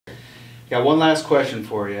Got one last question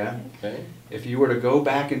for you. Okay. If you were to go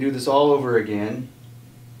back and do this all over again,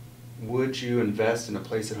 would you invest in a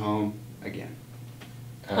place at home again?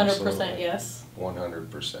 100% yes.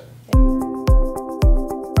 100%.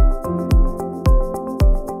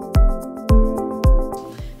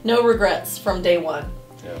 No regrets from day one.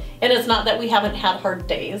 Yeah. And it's not that we haven't had hard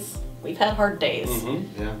days. We've had hard days.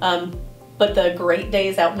 Mm-hmm. Yeah. But the great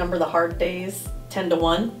days outnumber the hard days 10 to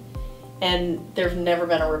 1. And there's never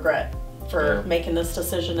been a regret for making this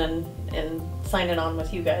decision and signing on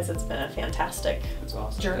with you guys. It's been a fantastic That's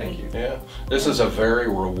awesome. journey. Thank you. Yeah. This is a very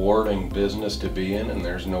rewarding business to be in, and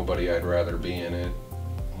there's nobody I'd rather be in it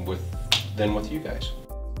than with you guys.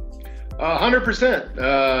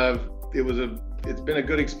 100%. It's been a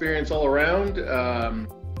good experience all around. I'm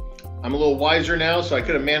a little wiser now, so I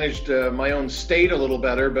could have managed my own state a little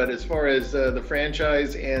better. But as far as the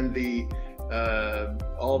franchise and the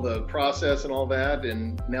all the process and all that,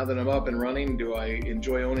 and now that I'm up and running, do I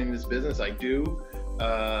enjoy owning this business? I do.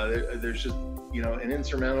 There's just an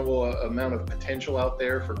insurmountable amount of potential out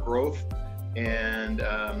there for growth, and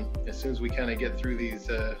as soon as we kind of get through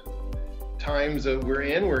these times that we're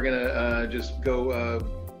in, we're gonna just go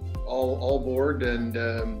all board and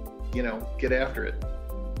get after it.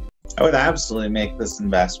 I would absolutely make this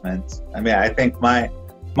investment. I mean, I think my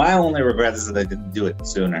only regret is that I didn't do it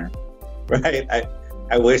sooner, right?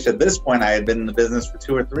 I wish at this point I had been in the business for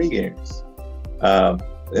 2 or 3 years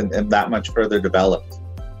and that much further developed.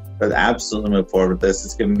 But absolutely move forward with this.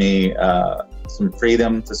 It's given me some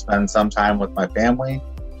freedom to spend some time with my family.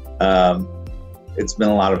 It's been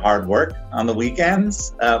a lot of hard work on the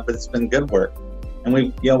weekends, but it's been good work. And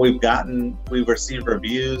we've received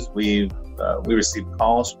reviews, we received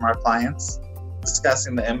calls from our clients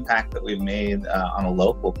discussing the impact that we've made on a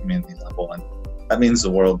local community level, and that means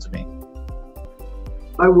the world to me.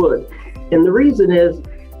 I would. And the reason is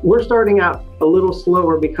we're starting out a little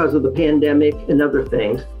slower because of the pandemic and other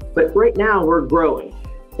things, but right now we're growing.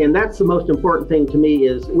 And that's the most important thing to me,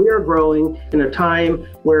 is we are growing in a time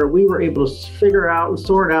where we were able to figure out and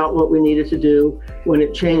sort out what we needed to do when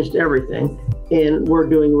it changed everything. And we're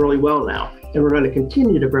doing really well now, and we're going to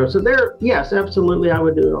continue to grow. So yes, absolutely, I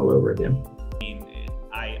would do it all over again.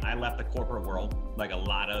 I left the corporate world, like a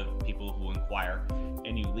lot of people who inquire,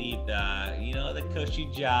 and you leave the cushy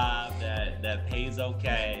job that pays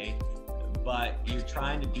okay, but you're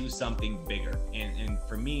trying to do something bigger. And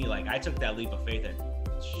for me, like, I took that leap of faith at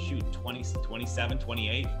 27,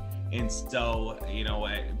 28. And so,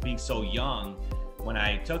 being so young, when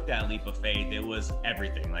I took that leap of faith, it was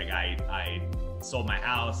everything. Like I sold my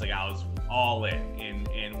house, like I was all in.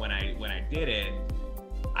 And when I did it,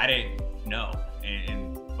 I didn't know.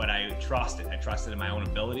 But I trusted. I trusted in my own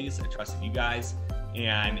abilities. I trusted you guys.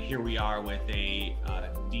 And here we are with a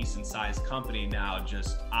decent sized company now,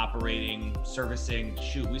 just operating, servicing.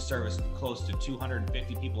 We service close to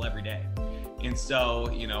 250 people every day. And so,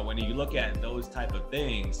 when you look at those type of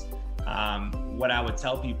things, what I would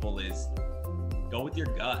tell people is go with your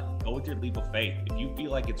gut, go with your leap of faith. If you feel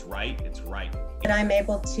like it's right, it's right. And I'm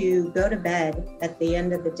able to go to bed at the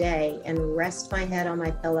end of the day and rest my head on my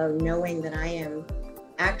pillow, knowing that I am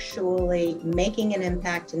actually making an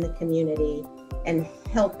impact in the community and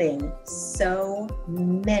helping so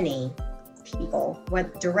many people,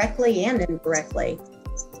 whether directly and indirectly.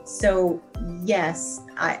 So yes,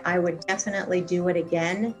 I would definitely do it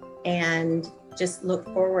again, and just look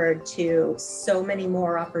forward to so many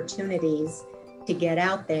more opportunities to get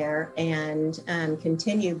out there and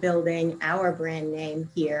continue building our brand name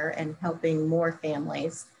here and helping more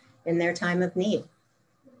families in their time of need.